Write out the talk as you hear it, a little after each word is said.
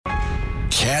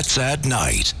Cats at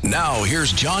Night. Now,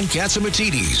 here's John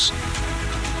Catsimatidis.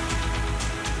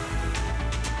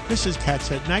 This is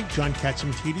Cats at Night. John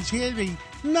Catsimatidis here, the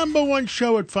number one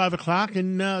show at 5 o'clock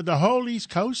in the whole East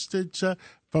Coast. It's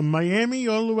from Miami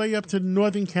all the way up to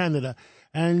northern Canada.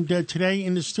 And today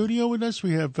in the studio with us,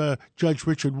 we have Judge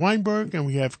Richard Weinberg, and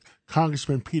we have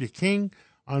Congressman Peter King.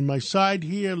 On my side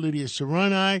here, Lydia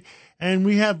Serrani. And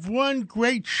we have one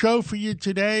great show for you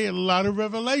today, a lot of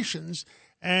revelations.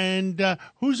 And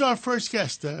who's our first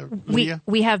guest, Lydia?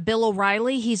 We have Bill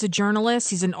O'Reilly. He's a journalist.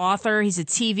 He's an author. He's a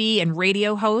TV and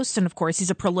radio host. And, of course,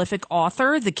 he's a prolific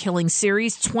author. The Killing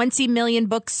series, 20 million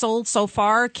books sold so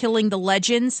far, Killing the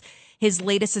Legends. His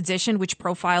latest edition, which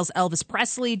profiles Elvis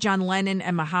Presley, John Lennon,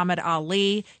 and Muhammad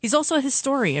Ali. He's also a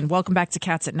historian. Welcome back to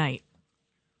Cats at Night.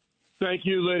 Thank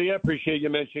you, Lydia. Appreciate you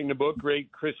mentioning the book.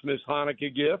 Great Christmas,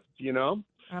 Hanukkah gift, you know.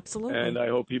 Absolutely. And I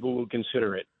hope people will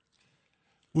consider it.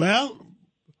 Well,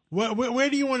 where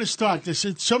do you want to start? There's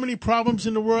so many problems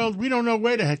in the world. We don't know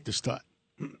where the heck to start.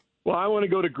 Well, I want to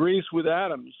go to Greece with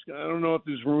Adams. I don't know if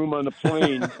there's room on the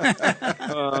plane.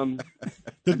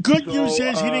 The good news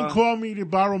is he didn't call me to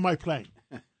borrow my plane.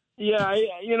 Yeah,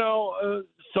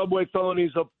 subway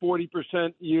felonies up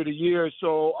 40% year to year,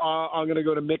 so I'm going to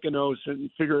go to Mykonos and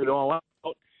figure it all out.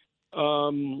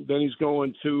 Then he's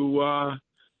going to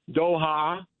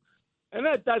Doha, and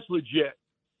that's legit.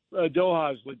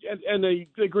 Doha is legit. And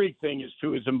the Greek thing is,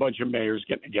 too, is a bunch of mayors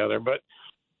getting together. But,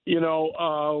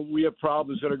 we have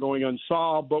problems that are going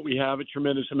unsolved, but we have a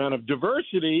tremendous amount of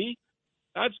diversity.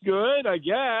 That's good, I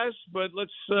guess, but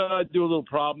let's do a little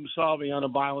problem solving on a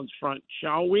violence front,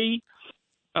 shall we?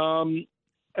 And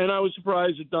I was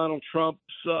surprised at Donald Trump's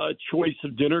choice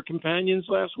of dinner companions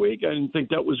last week. I didn't think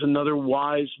that was another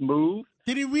wise move.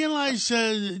 Did he realize,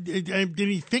 did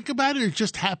he think about it, or it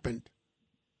just happened?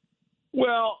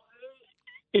 Well,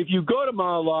 if you go to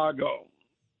Mar-a-Lago,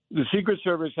 the Secret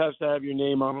Service has to have your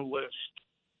name on a list.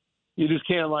 You just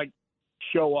can't,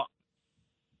 show up.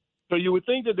 So you would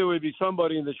think that there would be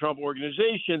somebody in the Trump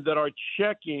organization that are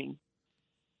checking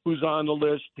who's on the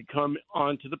list to come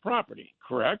onto the property,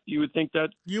 correct? You would think that.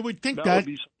 You would think that.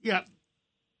 Yeah.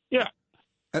 Yeah.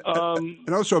 And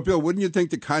also, Bill, wouldn't you think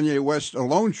that Kanye West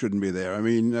alone shouldn't be there? I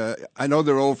mean, I know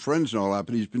they're old friends and all that,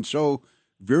 but he's been so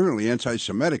virulently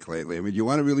anti-Semitic lately. I mean, do you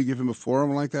want to really give him a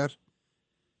forum like that?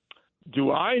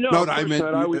 Do I? No, I meant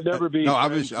I would never be. No,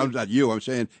 I'm not you. I'm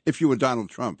saying if you were Donald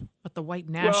Trump. But the white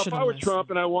nationalists. Well, if I were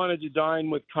Trump and I wanted to dine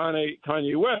with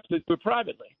Kanye West, I'd do it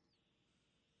privately.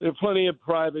 There are plenty of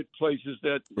private places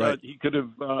that he could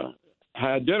have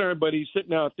had dinner, but he's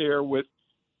sitting out there with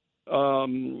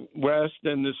West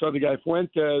and this other guy,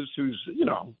 Fuentes, who's,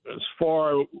 as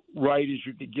far right as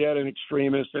you could get, an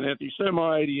extremist, an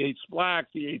anti-Semite. He hates blacks.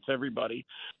 He hates everybody.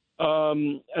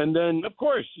 And then, of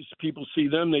course, as people see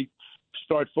them, they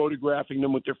start photographing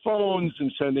them with their phones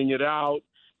and sending it out.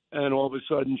 And all of a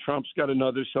sudden, Trump's got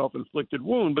another self-inflicted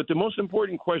wound. But the most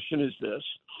important question is this.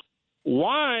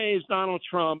 Why is Donald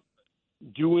Trump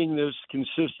doing this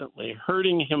consistently,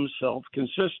 hurting himself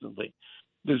consistently?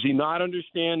 Does he not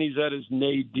understand he's at his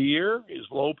nadir, his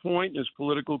low point in his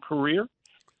political career?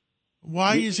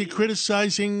 Why is he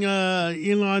criticizing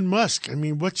Elon Musk? I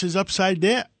mean, what's his upside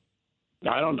there?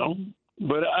 I don't know.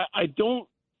 But I don't.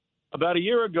 About a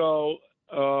year ago,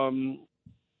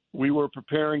 we were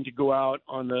preparing to go out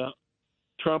on the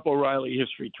Trump O'Reilly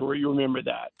history tour. You remember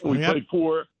that. We played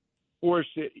four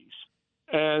cities.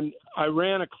 And I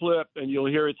ran a clip, and you'll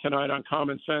hear it tonight on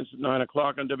Common Sense at 9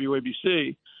 o'clock on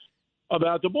WABC,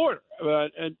 about the border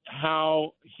and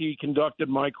how he conducted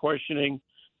my questioning,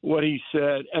 what he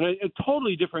said. And a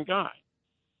totally different guy.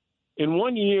 In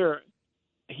 1 year,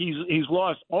 he's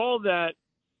lost all that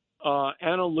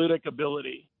analytic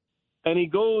ability. And he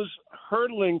goes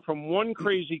hurtling from one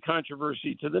crazy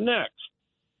controversy to the next.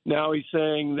 Now he's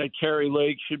saying that Kari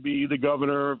Lake should be the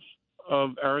governor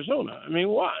of Arizona. I mean,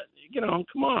 what?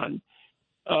 Come on.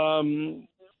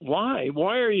 Why?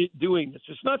 Why are you doing this?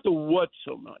 It's not the what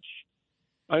so much.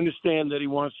 I understand that he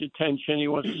wants attention. He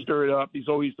wants to stir it up. He's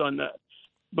always done that.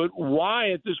 But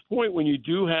why at this point, when you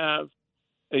do have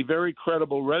a very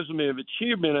credible resume of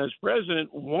achievement as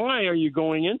president, why are you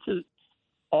going into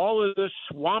all of this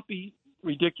swampy,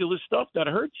 ridiculous stuff that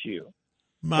hurts you?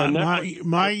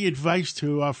 My advice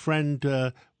to our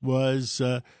friend was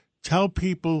tell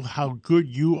people how good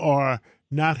you are,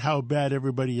 not how bad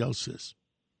everybody else is.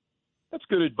 That's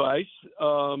good advice.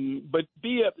 But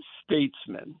be a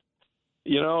statesman.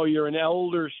 You're an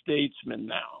elder statesman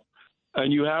now,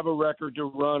 and you have a record to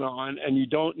run on, and you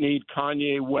don't need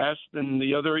Kanye West and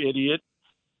the other idiot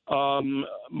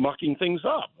mucking things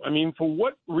up. I mean, for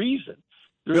what reason?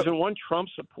 There isn't one Trump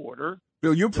supporter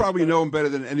Bill, you probably know him better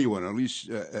than anyone, at least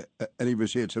any of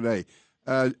us here today.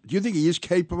 Do you think he is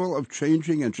capable of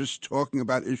changing and just talking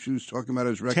about issues, talking about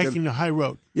his record? Taking the high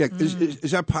road. Yeah,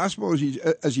 is that possible?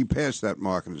 Has he passed that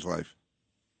mark in his life?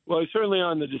 Well, he's certainly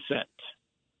on the descent.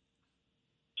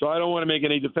 So I don't want to make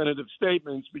any definitive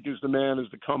statements because the man is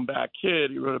the comeback kid.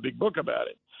 He wrote a big book about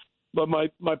it. But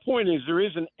my point is there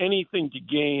isn't anything to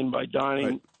gain by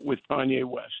dining with Kanye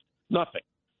West. Nothing.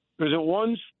 There isn't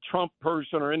one Trump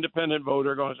person or independent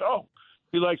voter goes, oh,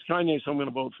 he likes Kanye, so I'm going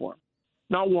to vote for him.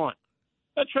 Not one.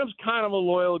 That Trump's kind of a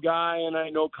loyal guy, and I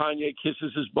know Kanye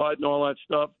kisses his butt and all that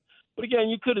stuff. But again,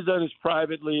 you could have done this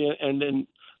privately, and then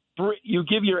you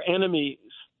give your enemies.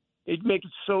 It'd make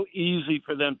it so easy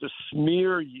for them to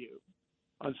smear you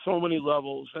on so many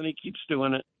levels, and he keeps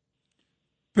doing it.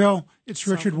 Bill, it's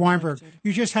Richard Weinberg.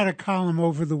 You just had a column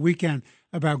over the weekend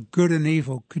about good and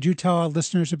evil. Could you tell our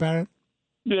listeners about it?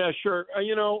 Yeah, sure. I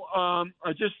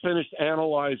just finished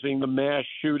analyzing the mass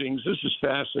shootings. This is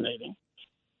fascinating.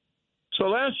 So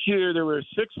last year, there were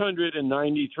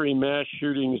 693 mass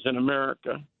shootings in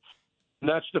America, and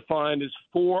that's defined as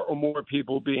 4 or more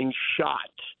people being shot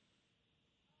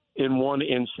in one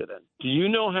incident. Do you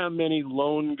know how many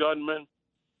lone gunmen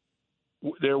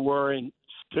there were in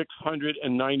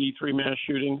 693 mass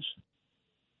shootings?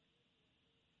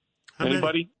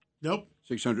 Anybody? Nope.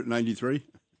 693?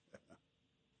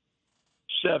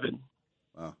 7.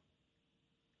 Wow.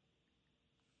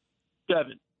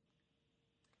 7.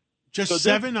 Just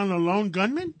 7 on a lone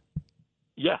gunman?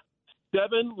 Yeah.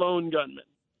 7 lone gunmen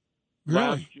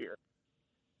last year.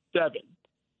 7.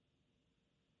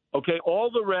 Okay, all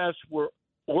the rest were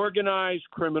organized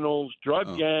criminals,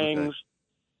 drug gangs,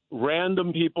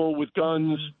 random people with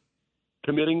guns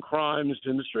committing crimes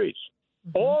in the streets.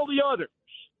 All the others.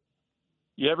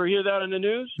 You ever hear that in the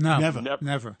news? No,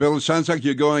 never. Bill, it sounds like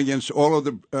you're going against all of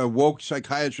the woke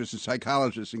psychiatrists and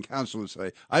psychologists and counselors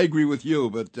today. I agree with you,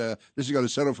 but this is going to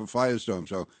settle for firestorm.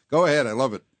 So go ahead. I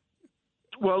love it.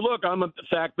 Well, look, I'm a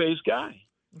fact-based guy.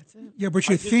 That's it. Yeah, but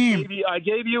your theme... I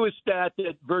gave you a stat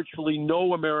that virtually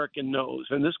no American knows,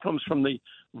 and this comes from the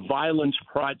Violence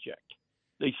Project.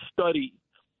 They study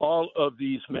all of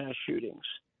these mass shootings.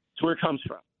 That's where it comes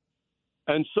from.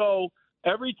 And so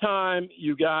every time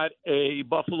you got a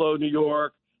Buffalo, New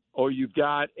York, or you've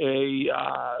got a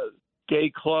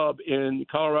gay club in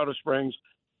Colorado Springs,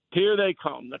 here they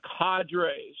come, the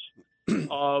cadres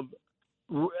of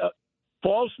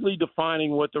falsely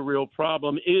defining what the real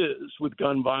problem is with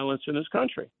gun violence in this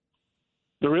country.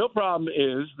 The real problem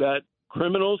is that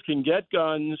criminals can get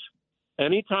guns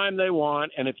anytime they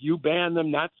want, and if you ban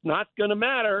them, that's not going to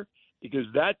matter because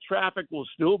that traffic will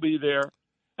still be there,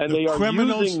 and they are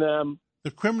using them.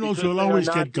 The criminals will always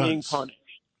get guns. Punished.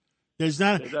 There's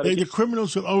not the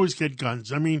criminals will always get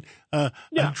guns. I mean,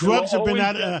 drugs have been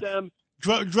out.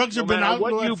 Drugs have been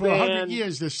outlawed for 100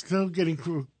 years. They're still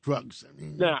getting drugs. I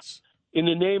mean, now, in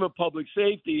the name of public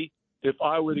safety, if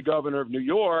I were the governor of New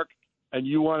York and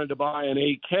you wanted to buy an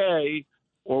AK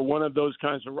or one of those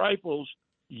kinds of rifles,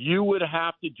 you would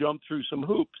have to jump through some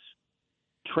hoops,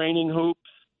 training hoops.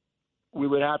 We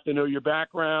would have to know your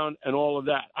background and all of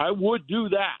that. I would do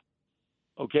that,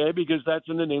 okay, because that's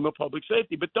in the name of public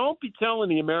safety. But don't be telling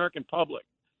the American public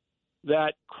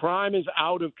that crime is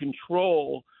out of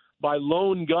control by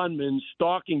lone gunmen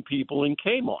stalking people in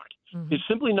Kmart. Mm-hmm. It's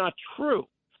simply not true.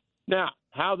 Now,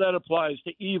 how that applies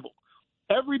to evil.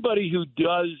 Everybody who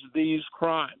does these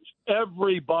crimes,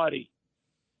 everybody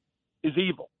is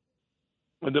evil.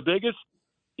 And the biggest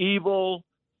evil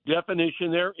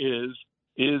definition there is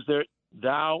that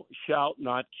thou shalt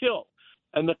not kill.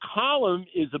 And the column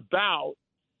is about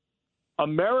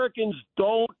Americans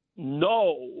don't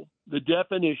know the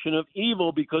definition of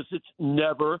evil because it's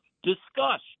never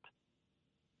discussed.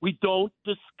 We don't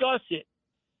discuss it.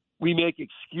 We make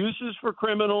excuses for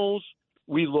criminals.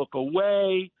 We look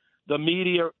away. The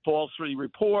media falsely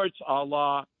reports, a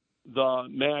la the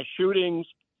mass shootings.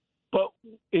 But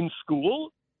in school,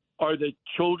 are the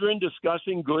children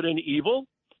discussing good and evil?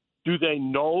 Do they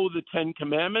know the 10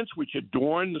 Commandments, which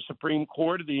adorn the Supreme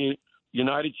Court of the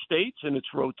United States and its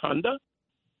rotunda?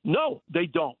 No, they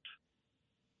don't.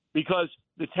 Because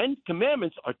the 10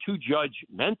 Commandments are too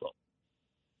judgmental.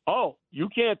 Oh, you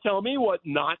can't tell me what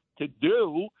not to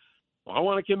do. I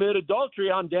want to commit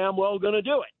adultery, I'm damn well going to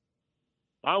do it.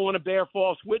 I want to bear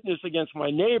false witness against my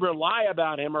neighbor, lie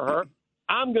about him or her,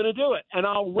 I'm going to do it, and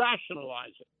I'll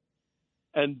rationalize it.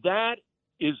 And that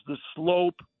is the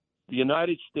slope the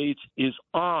United States is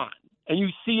on. And you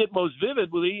see it most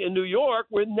vividly in New York,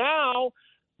 where now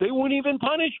they won't even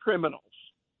punish criminals.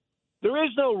 There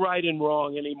is no right and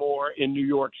wrong anymore in New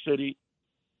York City.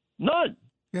 None.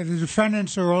 Yeah, the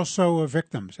defendants are also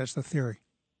victims. That's the theory.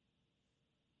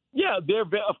 Yeah,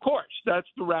 of course. That's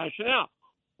the rationale.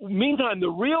 Meantime, the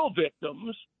real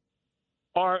victims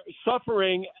are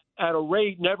suffering at a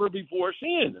rate never before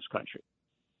seen in this country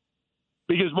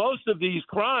because most of these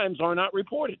crimes are not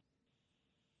reported.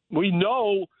 We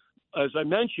know, as I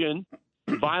mentioned,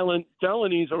 violent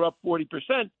felonies are up 40%,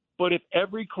 but if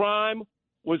every crime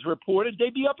was reported,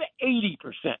 they'd be up to 80%.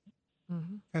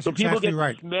 Mm-hmm. That's so people exactly get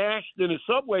right. smashed in a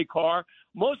subway car.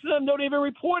 Most of them don't even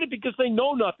report it because they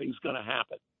know nothing's going to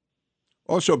happen.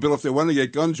 Also, Bill, if they want to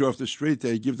get guns off the street,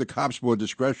 they give the cops more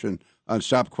discretion on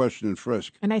stop, question, and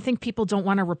frisk. And I think people don't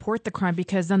want to report the crime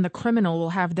because then the criminal will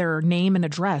have their name and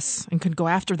address and could go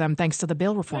after them thanks to the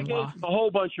bail reform law. A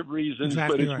whole bunch of reasons,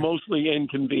 Exactly but it's right. mostly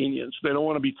inconvenience. They don't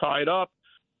want to be tied up,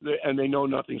 and they know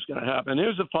nothing's going to happen.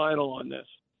 Here's the final on this,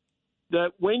 that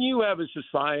when you have a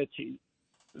society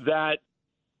that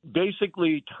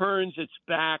basically turns its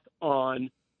back on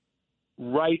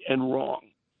right and wrong,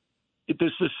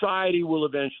 the society will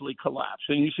eventually collapse.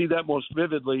 And you see that most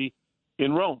vividly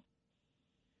in Rome.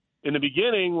 In the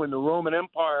beginning, when the Roman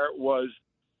Empire was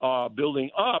building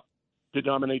up to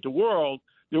dominate the world,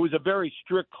 there was a very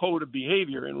strict code of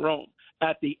behavior in Rome.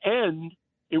 At the end,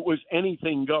 it was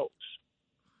anything goes.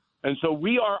 And so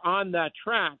we are on that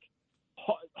track.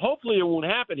 Hopefully it won't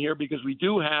happen here because we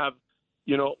do have,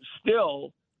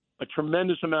 still a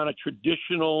tremendous amount of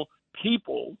traditional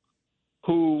people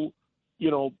who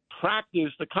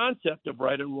practice the concept of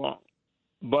right and wrong.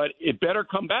 But it better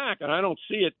come back, and I don't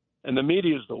see it, and the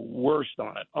media is the worst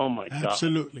on it. Oh, my God.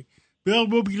 Absolutely. Bill,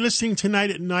 we'll be listening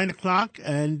tonight at 9 o'clock,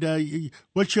 and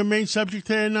what's your main subject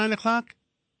today at 9 o'clock?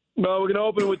 Well, we're going to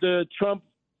open with the Trump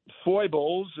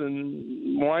foibles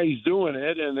and why he's doing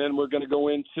it, and then we're going to go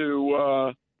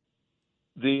into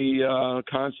the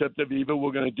concept of evil.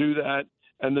 We're going to do that.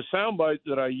 And the soundbite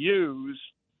that I use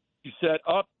to set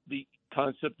up the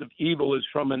concept of evil is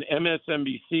from an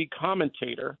MSNBC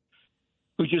commentator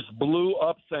who just blew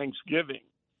up Thanksgiving.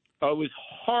 It was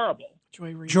horrible.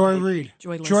 Joy Reid.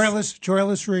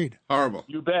 Joyless Reid. Horrible.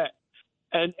 You bet.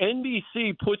 And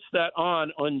NBC puts that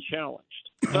on unchallenged.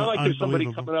 It's not like there's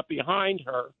somebody coming up behind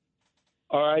her,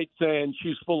 all right, saying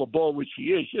she's full of bull, which she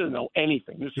is. She doesn't know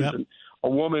anything. This is a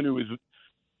woman who is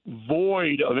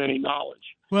void of any knowledge.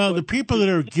 Well, the people that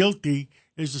are guilty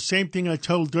is the same thing I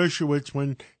told Dershowitz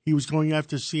when he was going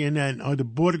after CNN, are the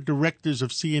board of directors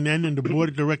of CNN and the board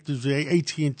of directors of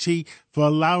AT&T for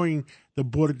allowing the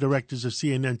board of directors of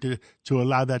CNN to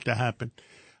allow that to happen.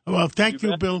 Well, thank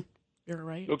you, Bill. You're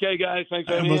right. Okay, guys. Thanks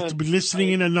for having me. We'll be listening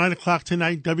in at 9 o'clock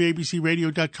tonight,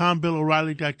 WABCRadio.com,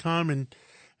 BillO'Reilly.com.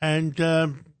 And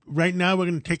right now we're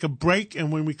going to take a break,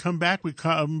 and when we come back with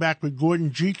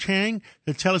Gordon G. Chang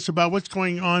to tell us about what's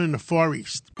going on in the Far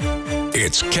East.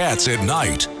 It's Cats at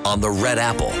Night on the Red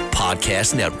Apple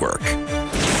Podcast Network.